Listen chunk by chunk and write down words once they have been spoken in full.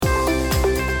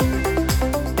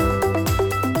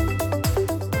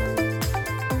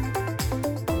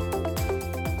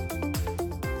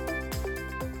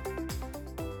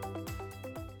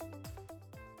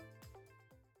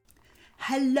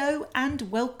Hello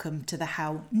and welcome to the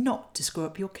How Not to Screw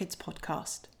Up Your Kids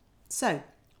podcast. So,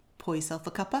 pour yourself a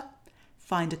cuppa,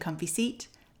 find a comfy seat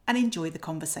and enjoy the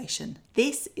conversation.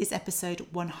 This is episode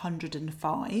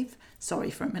 105.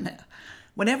 Sorry for a minute.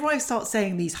 Whenever I start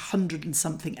saying these 100 and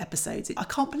something episodes, I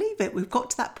can't believe it. We've got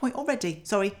to that point already.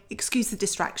 Sorry, excuse the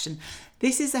distraction.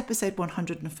 This is episode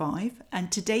 105, and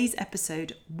today's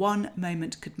episode, One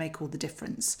Moment Could Make All the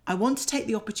Difference. I want to take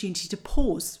the opportunity to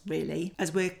pause, really,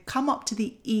 as we come up to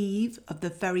the eve of the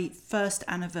very first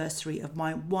anniversary of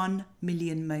my 1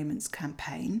 Million Moments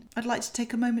campaign. I'd like to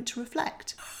take a moment to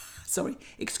reflect. Sorry,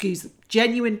 excuse the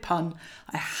genuine pun.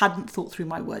 I hadn't thought through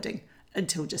my wording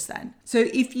until just then. So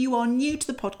if you are new to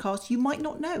the podcast, you might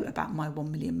not know about my 1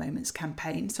 Million Moments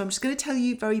campaign. So I'm just going to tell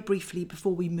you very briefly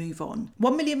before we move on.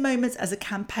 1 Million Moments as a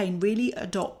campaign really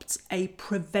adopts a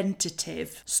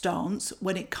preventative stance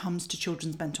when it comes to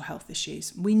children's mental health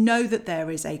issues. We know that there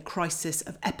is a crisis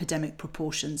of epidemic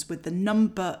proportions with the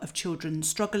number of children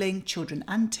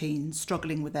and teens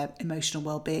struggling with their emotional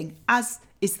well-being, as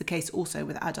is the case also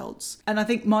with adults. And I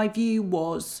think my view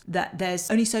was that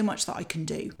there's only so much that I can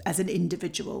do as an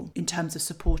individual in terms of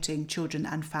supporting children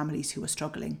and families who are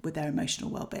struggling with their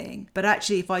emotional well-being. But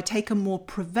actually, if I take a more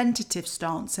preventative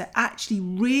stance at actually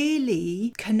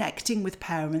really connecting with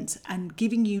parents and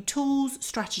giving you tools,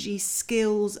 strategies,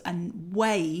 skills, and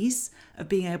ways of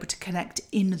being able to connect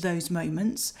in those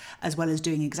moments, as well as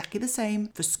doing exactly the same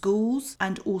for schools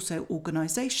and also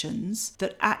organisations,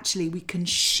 that actually we can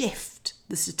shift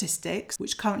the statistics,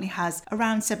 which currently has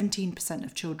around 17%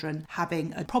 of children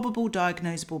having a probable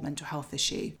diagnosable mental health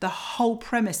issue. The whole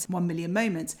premise of 1 Million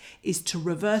Moments is to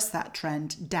reverse that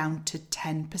trend down to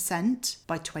 10%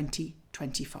 by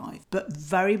 2025, but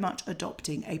very much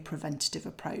adopting a preventative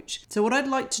approach. So what I'd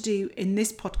like to do in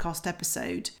this podcast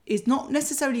episode is not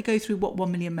necessarily go through what 1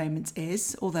 Million Moments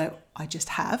is, although I just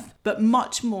have, but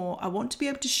much more, I want to be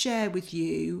able to share with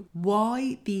you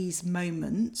why these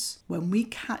moments, when we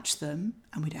catch them,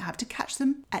 and we don't have to catch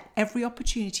them at every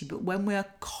opportunity, but when we're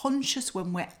conscious,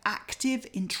 when we're active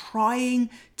in trying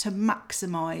to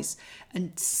maximize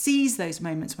and seize those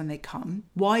moments when they come,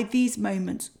 why these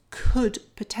moments could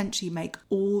potentially make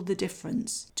all the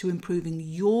difference to improving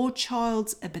your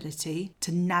child's ability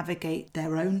to navigate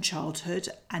their own childhood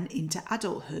and into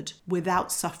adulthood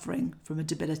without suffering from a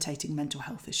debilitating mental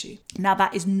health issue. Now,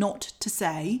 that is not to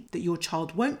say that your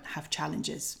child won't have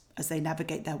challenges as they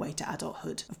navigate their way to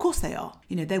adulthood. Of course they are.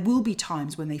 There will be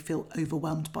times when they feel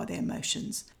overwhelmed by their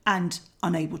emotions and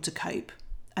unable to cope.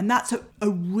 And that's a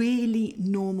really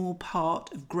normal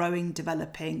part of growing,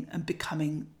 developing, and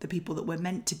becoming the people that we're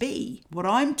meant to be. What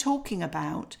I'm talking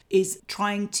about is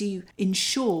trying to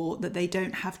ensure that they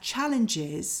don't have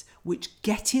challenges which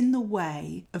get in the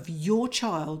way of your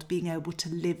child being able to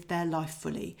live their life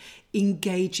fully,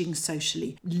 engaging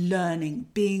socially, learning,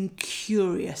 being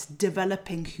curious,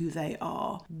 developing who they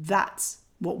are. That's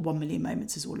what 1 Million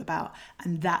Moments is all about.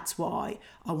 And that's why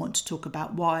I want to talk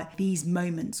about why these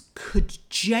moments could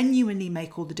genuinely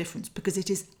make all the difference, because it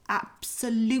is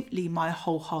absolutely my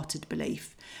wholehearted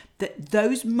belief that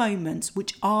those moments,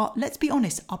 which are, let's be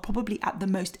honest, are probably at the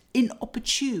most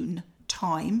inopportune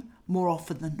time, more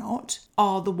often than not,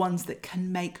 are the ones that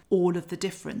can make all of the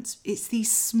difference. It's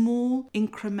these small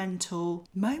incremental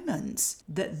moments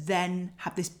that then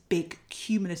have this big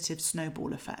cumulative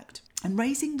snowball effect. And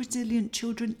raising resilient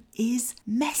children is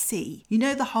messy.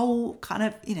 The whole kind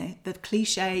of, the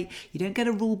cliche, you don't get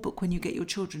a rule book when you get your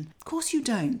children. Of course you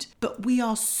don't. But we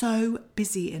are so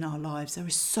busy in our lives. There are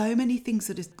so many things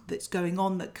that's going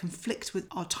on that conflict with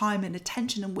our time and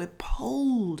attention, and we're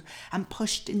pulled and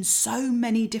pushed in so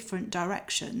many different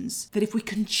directions that if we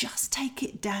can just take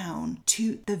it down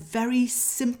to the very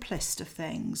simplest of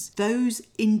things, those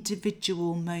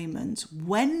individual moments,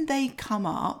 when they come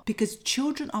up, because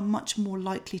children are much more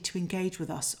likely to engage with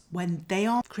us when they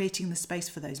are creating the space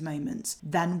for those moments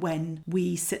than when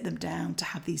we sit them down to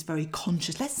have these very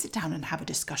conscious, let's sit down and have a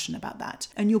discussion about that.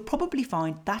 And you'll probably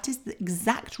find that is the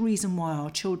exact reason why our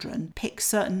children pick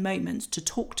certain moments to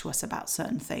talk to us about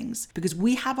certain things, because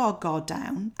we have our guard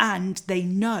down and they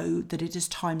know that it is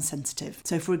time sensitive.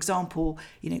 So for example,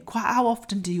 quite how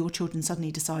often do your children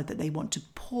suddenly decide that they want to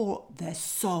pour their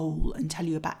soul and tell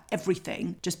you about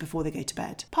everything just before they go to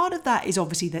bed? Part of that is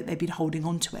obviously that they've been holding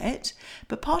on to it.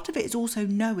 But part of it is also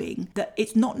knowing that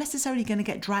it's not necessarily going to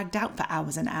get dragged out for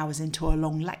hours and hours into a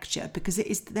long lecture, because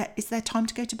it's their time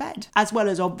to go to bed. As well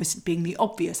as obviously being the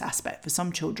obvious aspect for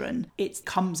some children, it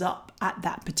comes up at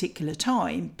that particular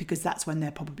time because that's when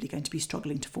they're probably going to be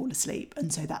struggling to fall asleep.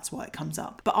 And so that's why it comes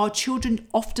up. But our children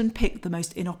often pick the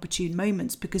most inopportune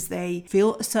moments because they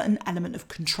feel a certain element of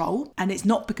control. And it's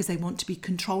not because they want to be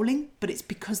controlling, but it's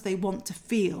because they want to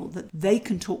feel that they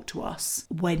can talk to us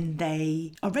when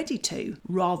they are ready to,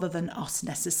 rather than us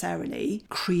necessarily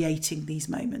creating these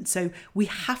moments. So we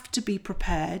have to be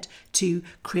prepared to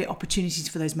create opportunities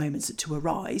for those moments to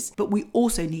arise, but we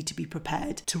also need to be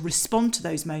prepared to respond to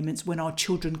those moments when our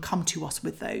children come to us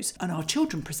with those, and our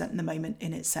children present the moment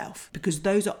in itself, because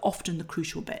those are often the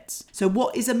crucial bits. So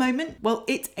what is a moment? Well,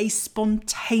 it's a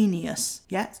spontaneous,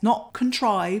 it's not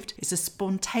contrived, it's a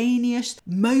spontaneous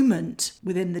moment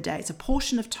within the day. It's a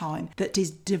portion of time that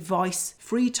is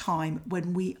device-free time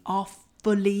when we are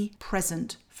fully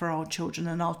present for our children.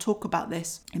 And I'll talk about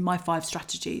this in my 5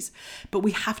 strategies, but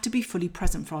we have to be fully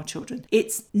present for our children.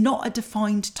 It's not a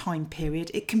defined time period.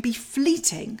 It can be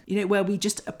fleeting, where we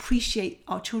just appreciate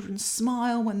our children's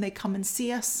smile when they come and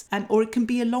see us. Or it can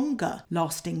be a longer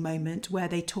lasting moment where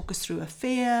they talk us through a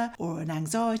fear or an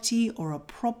anxiety or a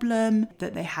problem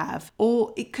that they have.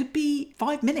 Or it could be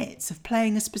 5 minutes of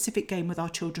playing a specific game with our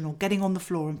children or getting on the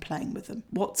floor and playing with them.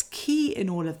 What's key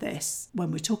in all of this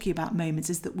when we're talking about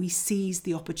moments is that we seize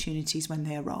the opportunities when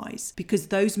they arise, because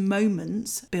those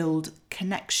moments build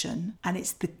connection, and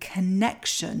it's the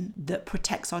connection that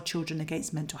protects our children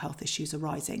against mental health issues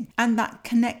arising. And that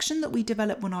connection that we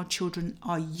develop when our children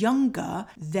are younger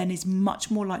then is much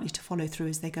more likely to follow through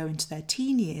as they go into their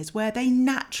teen years, where they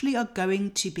naturally are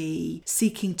going to be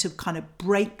seeking to kind of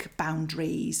break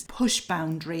boundaries, push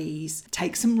boundaries,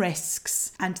 take some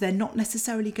risks, and they're not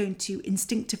necessarily going to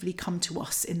instinctively come to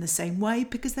us in the same way,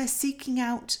 because they're seeking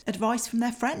out advice from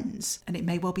their friends. And it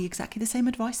may well be exactly the same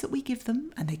advice that we give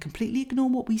them, and they completely ignore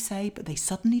what we say, but they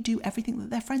suddenly do everything that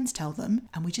their friends tell them,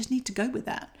 and we just need to go with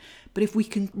that. But if we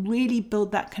can really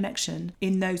build that connection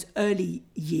in those early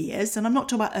years, and I'm not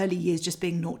talking about early years just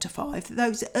being 0 to 5,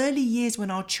 those early years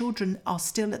when our children are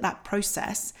still at that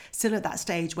process, still at that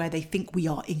stage where they think we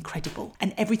are incredible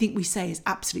and everything we say is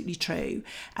absolutely true,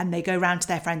 and they go around to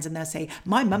their friends and they'll say,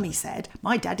 my mummy said,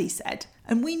 my daddy said.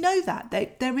 And we know that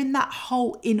they're in that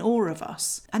whole in awe of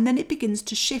us. And then it begins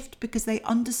to shift because they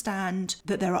understand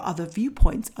that there are other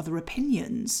viewpoints, other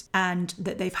opinions, and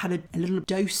that they've had a little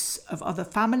dose of other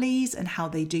families and how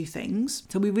they do things.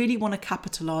 So we really want to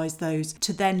capitalise those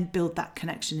to then build that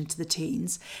connection into the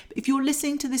teens. If you're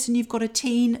listening to this and you've got a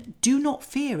teen, do not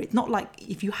fear. It's not like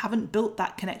if you haven't built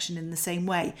that connection in the same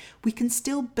way, we can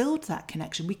still build that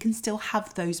connection. We can still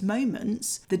have those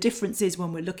moments. The difference is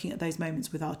when we're looking at those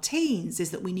moments with our teens is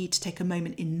that we need to take a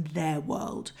moment in their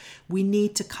world. We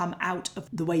need to come out of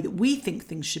the way that we think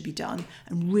things should be done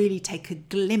and really take a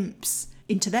glimpse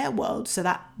into their world. So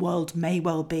that world may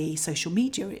well be social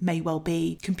media, it may well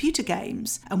be computer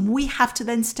games. And we have to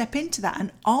then step into that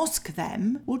and ask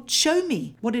them, well, show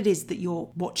me what it is that you're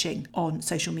watching on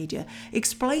social media.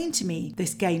 Explain to me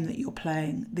this game that you're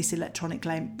playing, this electronic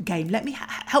game. Let me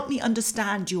help me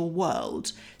understand your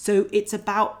world. So it's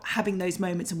about having those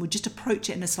moments, and we'll just approach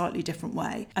it in a slightly different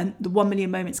way. And the 1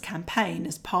 Million Moments campaign,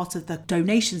 as part of the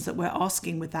donations that we're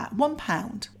asking with that,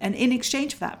 £1. And in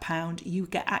exchange for that £1, you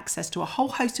get access to a whole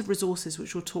host of resources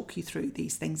which will talk you through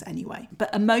these things anyway.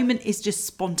 But a moment is just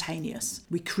spontaneous.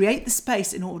 We create the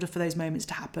space in order for those moments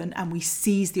to happen, and we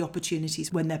seize the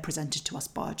opportunities when they're presented to us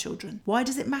by our children. Why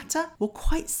does it matter? Well,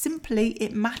 quite simply,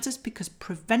 it matters because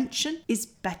prevention is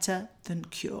better than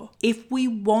cure. If we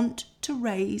want to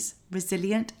raise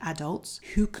resilient adults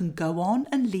who can go on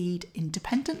and lead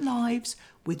independent lives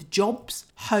with jobs,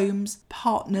 homes,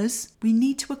 partners, we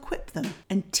need to equip them.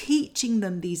 And teaching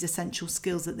them these essential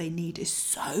skills that they need is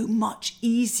so much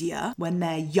easier when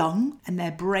they're young and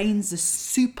their brains are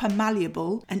super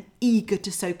malleable and eager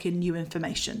to soak in new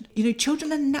information.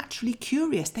 Children are naturally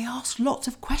curious. They ask lots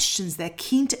of questions. They're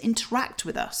keen to interact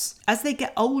with us. As they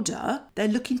get older, they're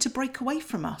looking to break away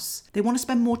from us. They want to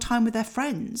spend more time with their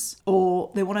friends,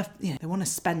 or they want to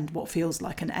spend what feels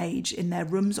like an age in their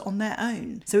rooms on their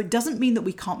own. So it doesn't mean that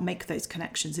we can't make those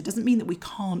connections. It doesn't mean that we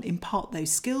can't impart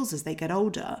those skills as they get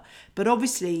older. But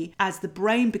obviously, as the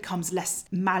brain becomes less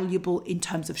malleable in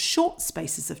terms of short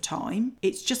spaces of time,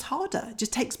 it's just harder. It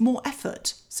just takes more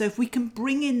effort. So if we can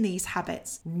bring in these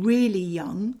habits really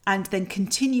young and then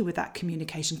continue with that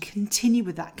communication, continue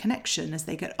with that connection as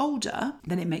they get older,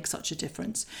 then it makes such a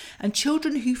difference. And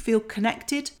children who feel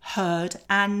connected, heard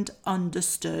and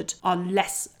understood are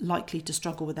less likely to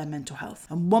struggle with their mental health.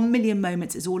 And 1 Million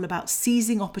Moments is all about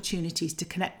seizing opportunities to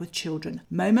connect with children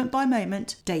moment by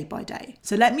moment, day by day.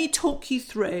 So let me talk you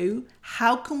through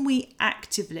how can we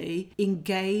actively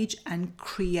engage and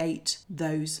create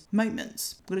those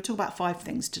moments. I'm going to talk about 5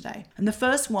 things today. And the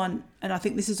first one, and I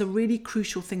think this is a really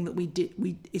crucial thing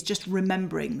that is just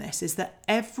remembering this, is that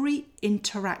every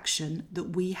interaction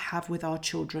that we have with our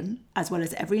children, as well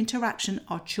as every interaction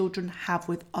our children have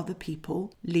with other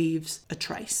people, leaves a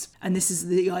trace. And this is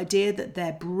the idea that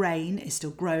their brain is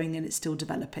still growing and it's still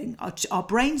developing. Our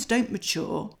brains don't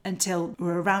mature until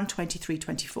we're around 23,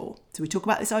 24. So we talk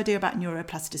about this idea about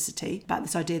neuroplasticity, about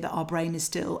this idea that our brain is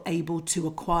still able to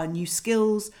acquire new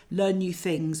skills, learn new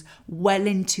things well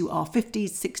into our 50s,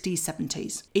 60s,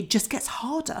 70s. It just gets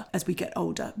harder as we get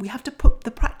older. We have to put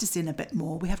the practice in a bit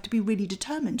more. We have to be really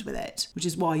determined with it, which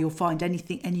is why you'll find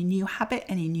any new habit,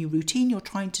 any new routine you're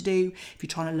trying to do, if you're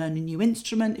trying to learn a new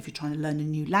instrument, if you're trying to learn a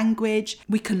new language,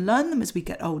 we can learn them as we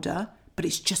get older, but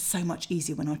it's just so much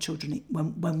easier when our children,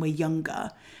 when we're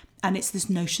younger. And it's this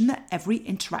notion that every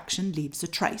interaction leaves a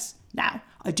trace. Now,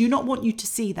 I do not want you to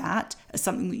see that as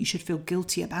something that you should feel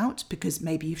guilty about because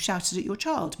maybe you've shouted at your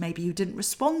child, maybe you didn't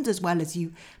respond as well as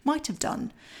you might have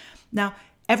done. Now,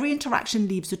 every interaction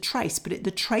leaves a trace, but the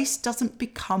trace doesn't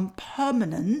become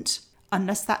permanent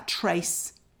unless that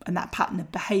trace and that pattern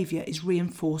of behaviour is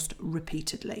reinforced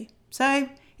repeatedly. So,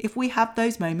 if we have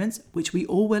those moments, which we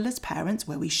all will as parents,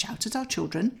 where we shout at our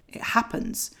children, it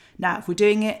happens. Now, if we're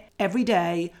doing it every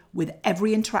day with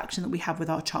every interaction that we have with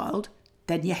our child,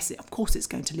 then yes, of course it's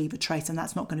going to leave a trace, and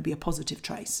that's not going to be a positive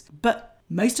trace. But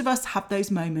most of us have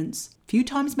those moments, a few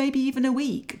times, maybe even a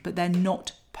week, but they're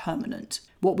not permanent.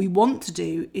 What we want to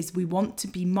do is we want to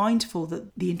be mindful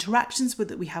that the interactions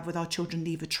that we have with our children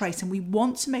leave a trace, and we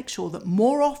want to make sure that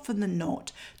more often than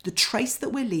not, the trace that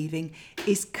we're leaving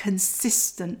is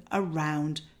consistent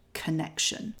around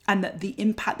connection, and that the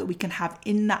impact that we can have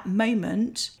in that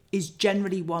moment is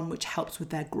generally one which helps with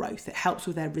their growth, it helps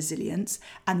with their resilience,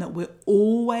 and that we're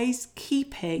always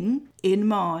keeping in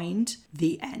mind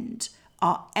the end.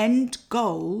 Our end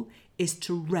goal is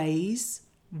to raise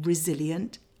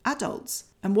resilient adults.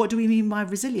 And what do we mean by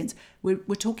resilience? We're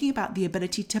talking about the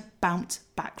ability to bounce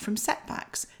back from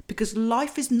setbacks, because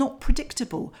life is not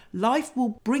predictable. Life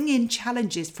will bring in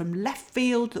challenges from left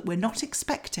field that we're not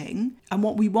expecting. And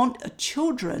what we want are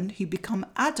children who become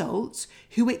adults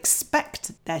who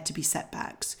expect there to be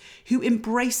setbacks, who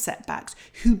embrace setbacks,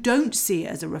 who don't see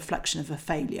it as a reflection of a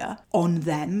failure on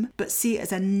them, but see it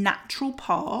as a natural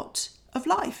part of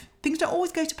life. Things don't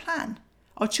always go to plan.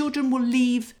 Our children will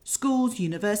leave schools,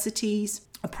 universities,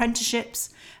 apprenticeships,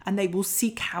 and they will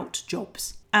seek out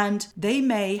jobs. And they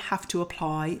may have to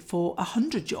apply for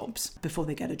 100 jobs before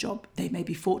they get a job. They may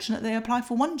be fortunate they apply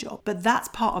for 1 job. But that's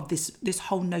part of this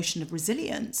whole notion of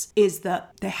resilience, is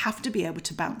that they have to be able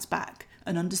to bounce back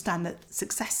and understand that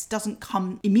success doesn't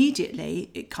come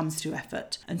immediately, it comes through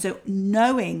effort. And so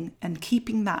knowing and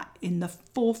keeping that in the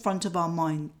forefront of our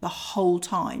mind the whole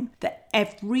time, that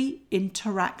every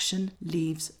interaction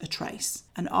leaves a trace.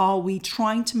 And are we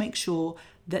trying to make sure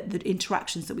that the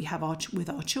interactions that we have with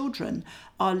our children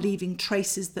are leaving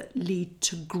traces that lead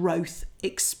to growth,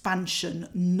 expansion,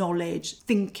 knowledge,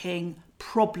 thinking,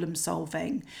 problem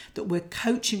solving, that we're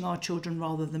coaching our children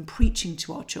rather than preaching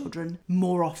to our children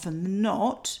more often than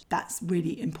not? That's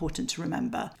really important to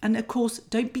remember. And of course,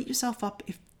 don't beat yourself up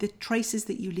if the traces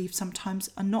that you leave sometimes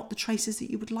are not the traces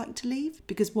that you would like to leave,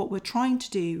 because what we're trying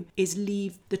to do is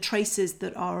leave the traces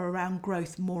that are around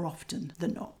growth more often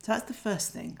than not. So that's the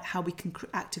first thing, how we can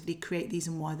actively create these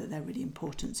and why that they're really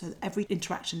important. So every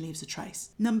interaction leaves a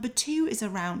trace. Number 2 is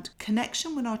around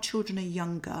connection. When our children are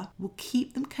younger, will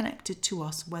keep them connected to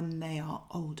us when they are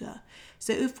older.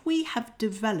 So if we have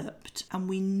developed and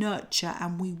we nurture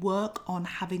and we work on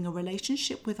having a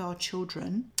relationship with our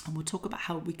children, and we'll talk about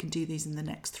how we can do these in the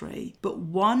next 3, but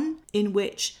one in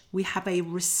which we have a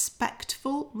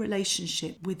respectful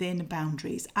relationship within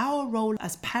boundaries. Our role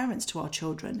as parents to our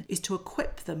children is to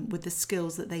equip them with the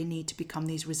skills that they need to become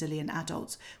these resilient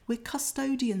adults. We're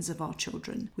custodians of our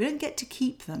children. We don't get to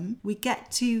keep them. We get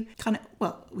to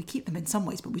we keep them in some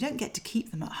ways, but we don't get to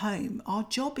keep them at home. Our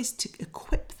job is to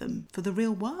equip them for the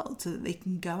real world so that they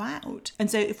can go out.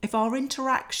 And so if our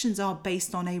interactions are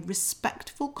based on a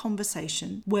respectful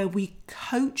conversation where we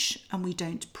coach and we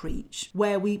don't preach,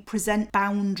 where we present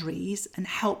boundaries and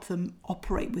help them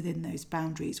operate within those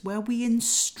boundaries, where we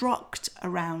instruct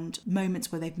around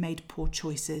moments where they've made poor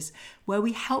choices, where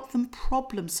we help them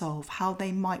problem solve how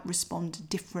they might respond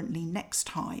differently next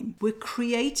time, we're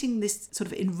creating this sort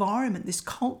of environment, this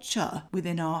culture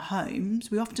within our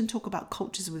homes. We often talk about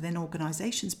cultures within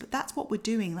organisations, but that's what we're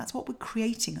doing. That's what we're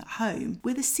creating at home.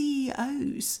 We're the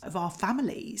CEOs of our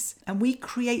families, and we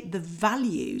create the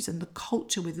values and the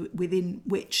culture within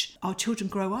which our children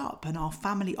grow up and our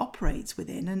family operates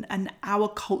within. And our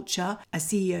culture as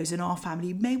CEOs in our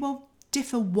family may well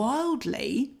differ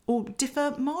wildly or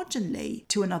differ marginally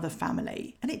to another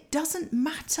family. And it doesn't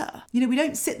matter. We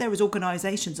don't sit there as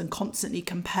organisations and constantly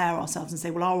compare ourselves and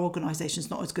say, well, our organisation's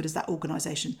not as good as that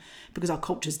organisation because our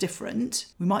culture's different.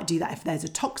 We might do that if there's a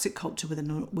toxic culture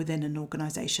within an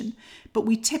organisation, but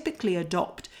we typically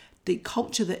adopt the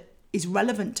culture that is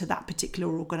relevant to that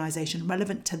particular organisation,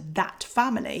 relevant to that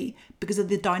family, because of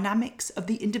the dynamics of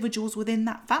the individuals within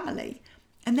that family.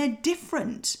 And they're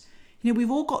different.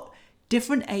 We've all got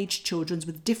different age children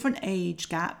with different age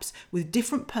gaps, with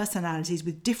different personalities,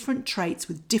 with different traits,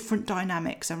 with different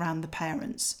dynamics around the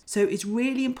parents. So it's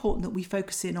really important that we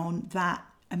focus in on that.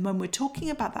 And when we're talking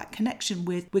about that connection,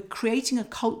 we're creating a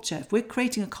culture. If we're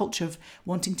creating a culture of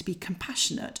wanting to be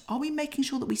compassionate, are we making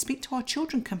sure that we speak to our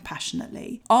children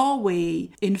compassionately? Are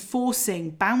we enforcing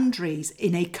boundaries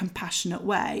in a compassionate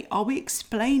way? Are we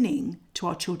explaining to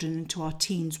our children and to our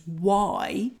teens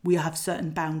why we have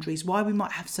certain boundaries, why we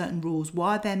might have certain rules,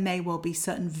 why there may well be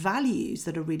certain values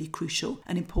that are really crucial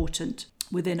and important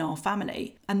within our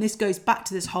family? And this goes back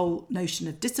to this whole notion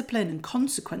of discipline and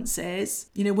consequences.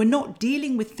 We're not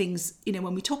dealing with things,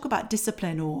 when we talk about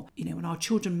discipline or, when our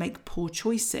children make poor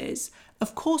choices,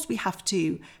 of course we have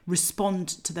to respond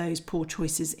to those poor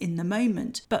choices in the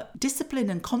moment. But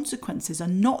discipline and consequences are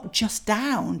not just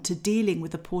down to dealing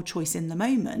with a poor choice in the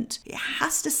moment. It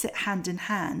has to sit hand in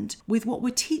hand with what we're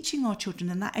teaching our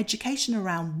children and that education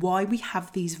around why we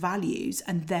have these values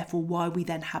and therefore why we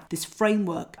then have this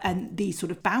framework and these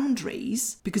sort of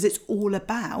boundaries, because it's all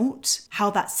about how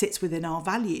that sits within our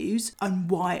values and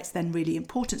why it's then really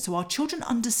important. So our children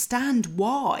understand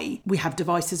why we have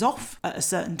devices off at a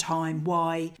certain time,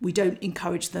 why we don't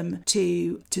encourage them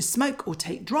to smoke or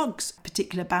take drugs,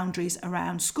 particular boundaries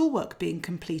around schoolwork being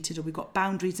completed, or we've got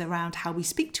boundaries around how we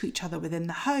speak to each other within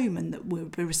the home, and that we'll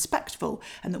be respectful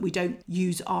and that we don't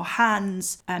use our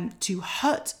hands to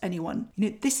hurt anyone.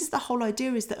 This is the whole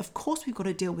idea, is that of course we've got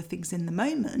to deal with things in the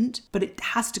moment, but it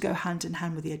has to go hand in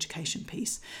hand with the education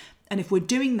piece. And if we're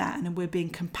doing that and we're being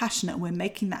compassionate and we're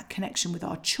making that connection with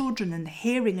our children and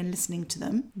hearing and listening to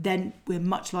them, then we're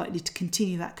much likely to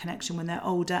continue that connection when they're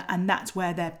older. And that's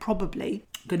where they're probably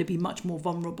going to be much more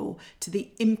vulnerable to the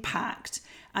impact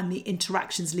and the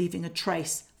interactions leaving a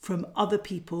trace from other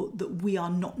people that we are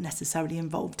not necessarily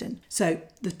involved in. So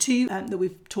the two that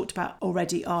we've talked about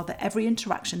already are that every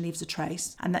interaction leaves a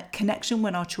trace, and that connection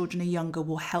when our children are younger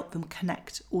will help them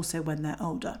connect also when they're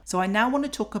older. So I now want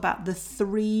to talk about the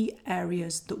 3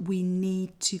 areas that we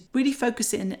need to really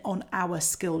focus in on our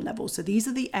skill level. So these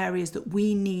are the areas that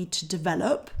we need to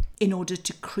develop in order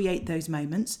to create those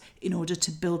moments, in order to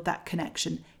build that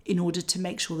connection, in order to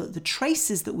make sure that the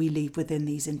traces that we leave within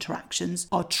these interactions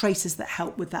are traces that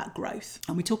help with that growth.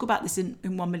 And we talk about this in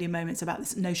 1 Million Moments, about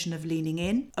this notion of leaning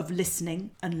in, of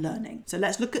listening and learning. So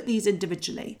let's look at these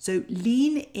individually. So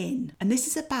lean in, and this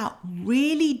is about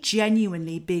really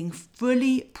genuinely being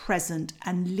fully present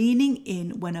and leaning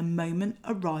in when a moment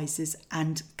arises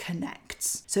and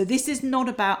connects. So this is not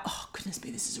about, oh goodness me,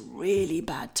 this is a really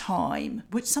bad time,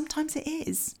 which sometimes it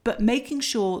is, but making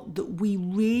sure that we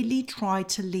really try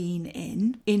to lean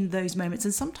in those moments.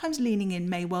 And sometimes leaning in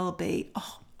may well be,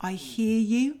 oh, I hear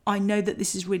you. I know that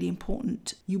this is really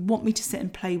important. You want me to sit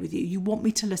and play with you. You want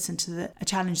me to listen to a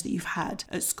challenge that you've had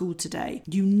at school today.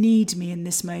 You need me in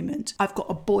this moment. I've got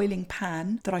a boiling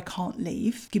pan that I can't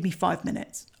leave. Give me 5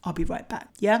 minutes. I'll be right back.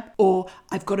 Yeah? Or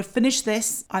I've got to finish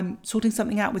this. I'm sorting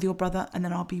something out with your brother and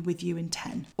then I'll be with you in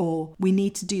 10. Or we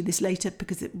need to do this later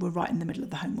because we're right in the middle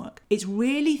of the homework. It's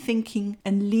really thinking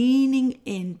and leaning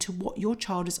into what your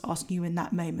child is asking you in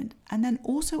that moment. And then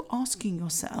also asking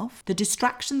yourself the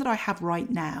distractions action that I have right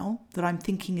now that I'm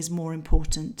thinking is more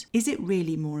important, is it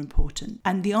really more important?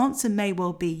 And the answer may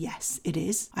well be yes, it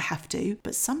is. I have to.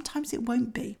 But sometimes it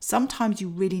won't be. Sometimes you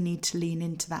really need to lean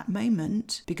into that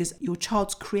moment because your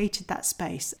child's created that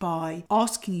space by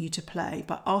asking you to play,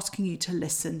 by asking you to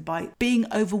listen, by being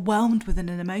overwhelmed with an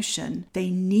emotion. They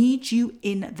need you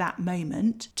in that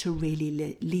moment to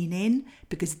really lean in,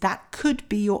 because that could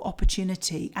be your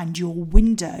opportunity and your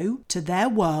window to their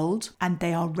world, and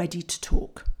they are ready to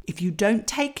talk. If you don't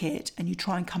take it and you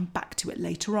try and come back to it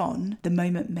later on, the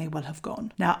moment may well have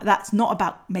gone. Now, that's not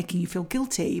about making you feel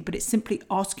guilty, but it's simply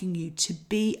asking you to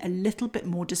be a little bit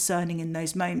more discerning in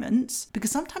those moments,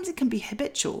 because sometimes it can be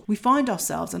habitual. We find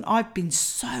ourselves, and I've been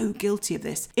so guilty of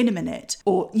this, in a minute,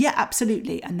 or yeah,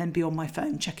 absolutely, and then be on my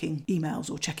phone checking emails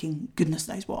or checking goodness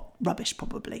knows what, rubbish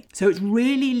probably. So it's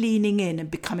really leaning in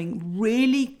and becoming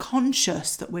really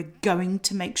conscious that we're going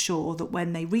to make sure that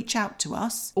when they reach out to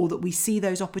us or that we see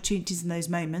those opportunities in those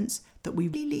moments, that we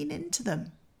really lean into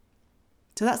them.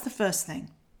 So that's the first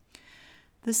thing.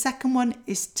 The second one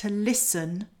is to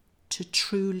listen to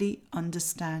truly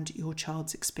understand your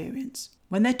child's experience.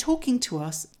 When they're talking to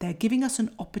us, they're giving us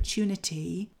an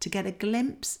opportunity to get a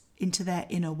glimpse into their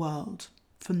inner world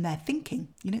from their thinking.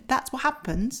 That's what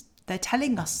happens. They're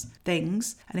telling us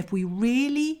things, and if we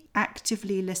really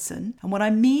actively listen, and what I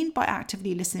mean by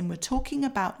actively listening, we're talking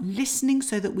about listening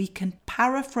so that we can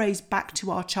paraphrase back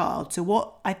to our child. So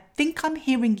what I think I'm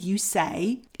hearing you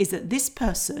say is that this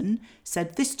person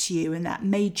said this to you and that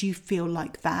made you feel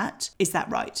like that. Is that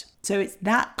right? So it's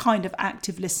that kind of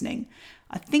active listening.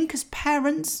 I think as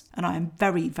parents, and I am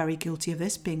very, very guilty of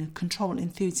this, being a control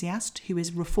enthusiast who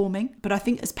is reforming, but I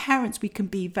think as parents we can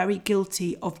be very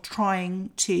guilty of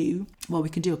trying to, we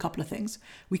can do a couple of things.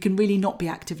 We can really not be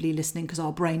actively listening because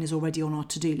our brain is already on our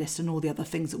to-do list and all the other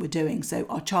things that we're doing. So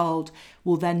our child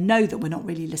will then know that we're not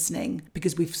really listening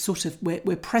because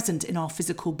we're present in our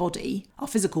physical body. Our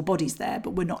physical body's there,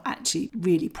 but we're not actually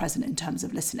really present in terms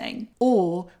of listening.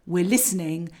 Or we're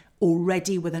listening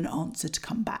already with an answer to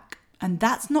come back. And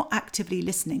that's not actively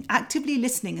listening. Actively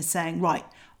listening is saying, right,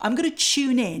 I'm going to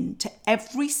tune in to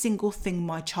every single thing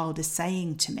my child is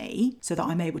saying to me so that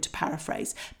I'm able to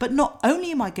paraphrase. But not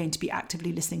only am I going to be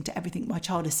actively listening to everything my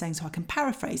child is saying so I can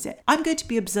paraphrase it, I'm going to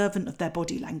be observant of their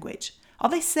body language. Are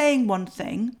they saying one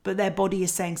thing, but their body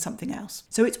is saying something else?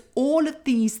 So it's all of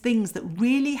these things that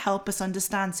really help us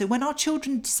understand. So when our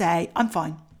children say, I'm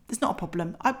fine, there's not a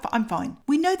problem, I'm fine,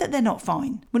 we know that they're not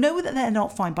fine. We know that they're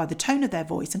not fine by the tone of their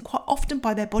voice and quite often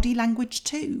by their body language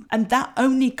too. And that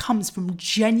only comes from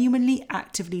genuinely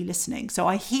actively listening. So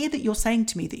I hear that you're saying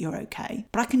to me that you're okay,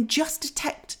 but I can just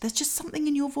detect there's just something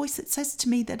in your voice that says to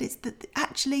me that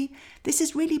actually this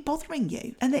is really bothering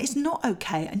you and that it's not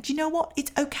okay. And do you know what?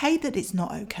 It's okay that it's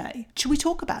not okay. Should we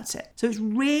talk about it? So it's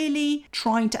really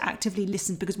trying to actively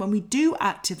listen, because when we do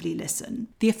actively listen,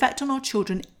 the effect on our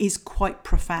children is quite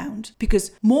profound.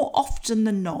 Because more often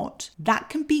than not, that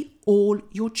can be all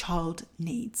your child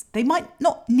needs. They might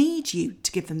not need you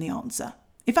to give them the answer.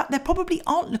 In fact, they probably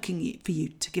aren't looking for you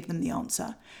to give them the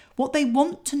answer. What they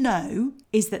want to know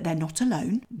is that they're not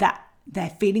alone, that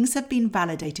their feelings have been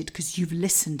validated because you've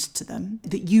listened to them,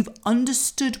 that you've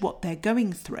understood what they're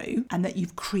going through, and that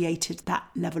you've created that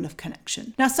level of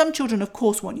connection. Now, some children, of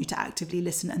course, want you to actively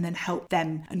listen and then help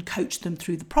them and coach them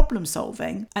through the problem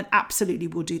solving, and absolutely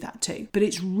will do that too. But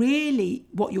it's really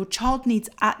what your child needs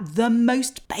at the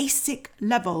most basic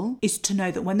level is to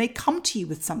know that when they come to you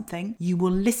with something, you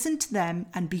will listen to them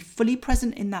and be fully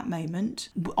present in that moment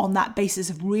on that basis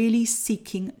of really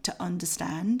seeking to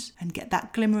understand and get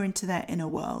that glimmer into their inner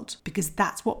world, because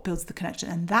that's what builds the connection.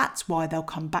 And that's why they'll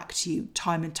come back to you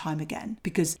time and time again,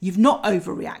 because you've not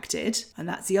overreacted. And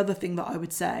that's the other thing that I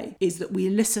would say, is that we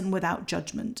listen without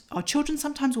judgment. Our children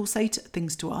sometimes will say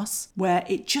things to us where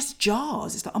it just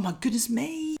jars. It's like, oh my goodness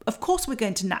me. Of course we're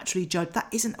going to naturally judge. That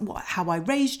isn't how I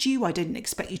raised you. I didn't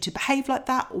expect you to behave like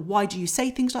that. Or why do you say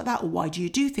things like that? Or why do you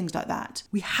do things like that?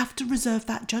 We have to reserve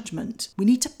that judgment. We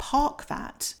need to park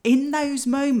that. In those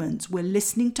moments, we're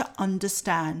listening to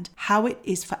understand how it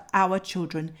is for our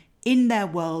children in their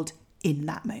world in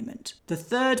that moment. The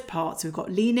third part, so we've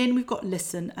got lean in, we've got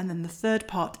listen, and then the third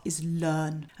part is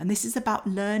learn. And this is about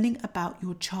learning about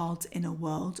your child's inner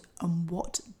world and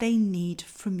what they need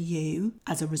from you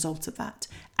as a result of that.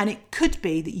 And it could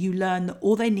be that you learn that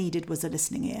all they needed was a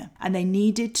listening ear, and they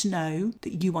needed to know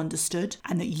that you understood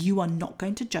and that you are not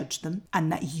going to judge them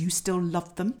and that you still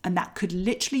love them, and that could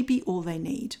literally be all they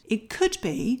need. It could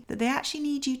be that they actually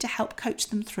need you to help coach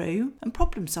them through and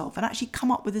problem solve and actually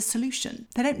come up with a solution.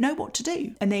 They don't know what what to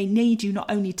do. And they need you not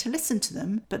only to listen to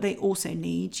them, but they also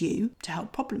need you to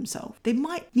help problem solve. They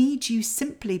might need you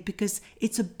simply because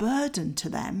it's a burden to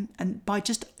them, and by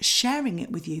just sharing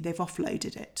it with you, they've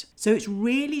offloaded it. So it's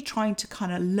really trying to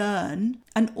kind of learn,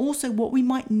 and also what we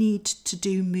might need to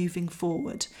do moving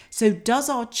forward. So does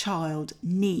our child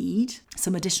need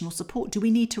some additional support? Do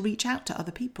we need to reach out to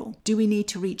other people? Do we need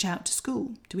to reach out to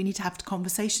school? Do we need to have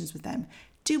conversations with them?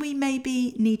 Do we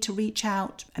maybe need to reach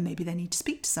out and maybe they need to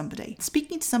speak to somebody?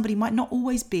 Speaking to somebody might not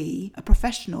always be a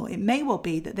professional. It may well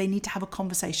be that they need to have a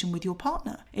conversation with your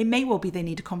partner. It may well be they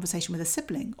need a conversation with a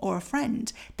sibling or a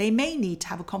friend. They may need to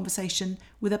have a conversation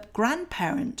with a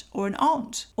grandparent or an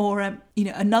aunt or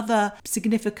another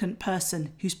significant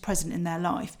person who's present in their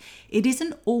life. It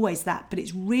isn't always that, but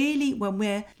it's really when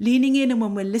we're leaning in and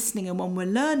when we're listening and when we're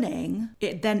learning,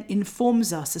 it then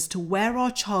informs us as to where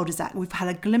our child is at. We've had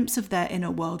a glimpse of their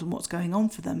inner world and what's going on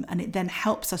for them, and it then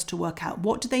helps us to work out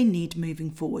what do they need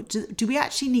moving forward. Do we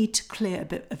actually need to clear a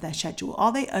bit of their schedule?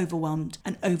 Are they overwhelmed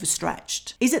and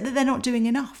overstretched? Is it that they're not doing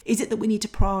enough? Is it that we need to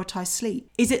prioritize sleep?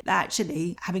 Is it that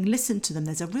actually, having listened to them,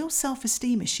 there's a real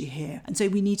self-esteem issue here, and so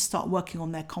we need to start working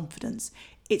on their confidence?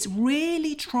 It's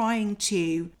really trying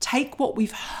to take what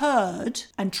we've heard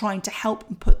and trying to help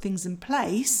and put things in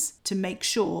place to make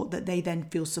sure that they then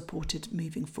feel supported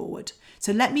moving forward.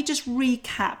 So let me just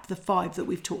recap the 5 that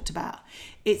we've talked about.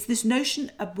 It's this notion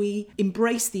of we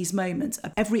embrace these moments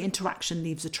of every interaction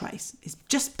leaves a trace. It's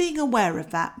just being aware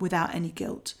of that without any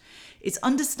guilt. It's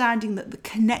understanding that the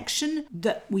connection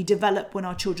that we develop when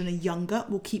our children are younger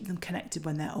will keep them connected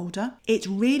when they're older. It's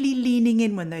really leaning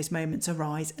in when those moments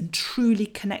arise and truly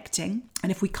connecting.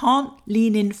 And if we can't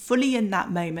lean in fully in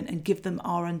that moment and give them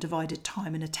our undivided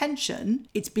time and attention,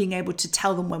 it's being able to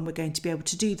tell them when we're going to be able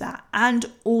to do that. And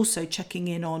also checking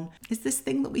in on, is this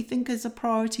thing that we think is a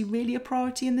priority really a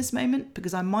priority in this moment?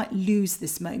 Because I might lose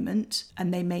this moment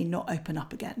and they may not open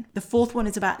up again. The 4th one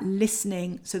is about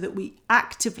listening, so that we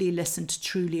actively listen to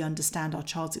truly understand our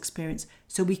child's experience,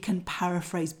 so we can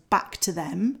paraphrase back to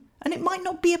them. And it might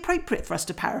not be appropriate for us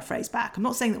to paraphrase back. I'm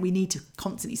not saying that we need to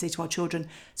constantly say to our children,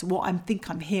 so what I think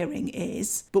I'm hearing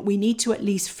is, but we need to at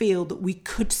least feel that we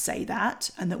could say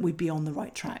that and that we'd be on the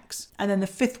right tracks. And then the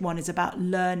 5th one is about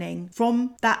learning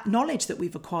from that knowledge that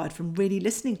we've acquired from really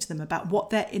listening to them about what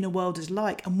their inner world is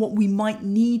like and what we might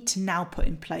need to now put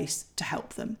in place to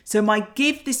help them. So my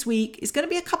give this week is going to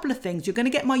be a couple of things. You're going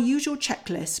to get my usual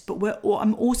checklist, but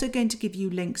I'm also going to give you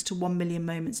links to 1 Million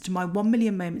Moments, to my 1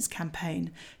 Million Moments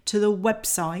campaign, to the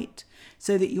website,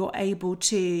 so that you're able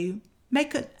to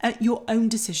make your own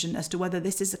decision as to whether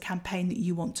this is a campaign that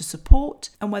you want to support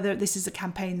and whether this is a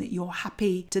campaign that you're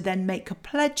happy to then make a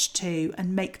pledge to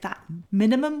and make that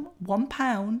minimum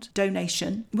 £1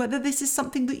 donation, whether this is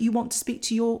something that you want to speak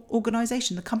to your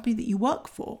organisation, the company that you work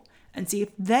for, and see if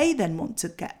they then want to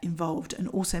get involved and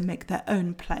also make their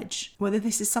own pledge. Whether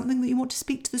this is something that you want to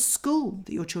speak to the school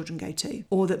that your children go to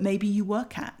or that maybe you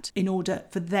work at, in order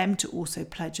for them to also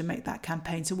pledge and make that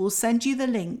campaign. So we'll send you the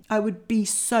link. I would be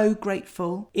so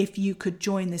grateful if you could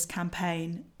join this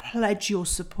campaign, pledge your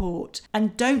support,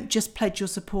 and don't just pledge your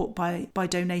support by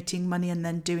donating money and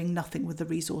then doing nothing with the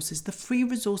resources. The free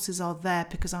resources are there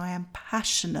because I am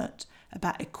passionate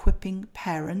about equipping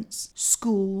parents,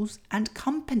 schools and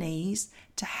companies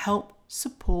to help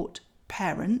support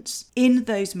parents in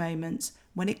those moments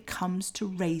when it comes to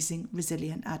raising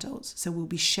resilient adults. So we'll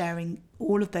be sharing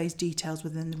all of those details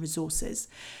within the resources.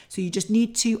 So you just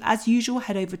need to, as usual,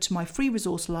 head over to my free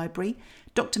resource library,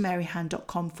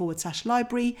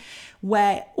 drmaryhan.com/library,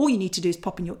 where all you need to do is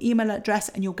pop in your email address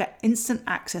and you'll get instant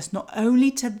access not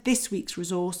only to this week's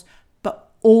resource, but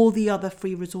all the other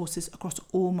free resources across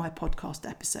all my podcast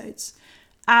episodes.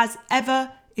 As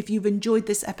ever, if you've enjoyed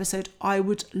this episode, I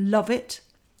would love it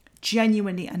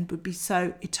genuinely and would be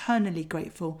so eternally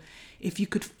grateful if you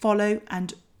could follow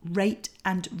and rate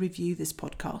and review this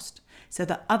podcast so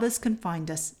that others can find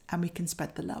us and we can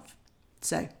spread the love.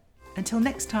 So until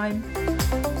next time.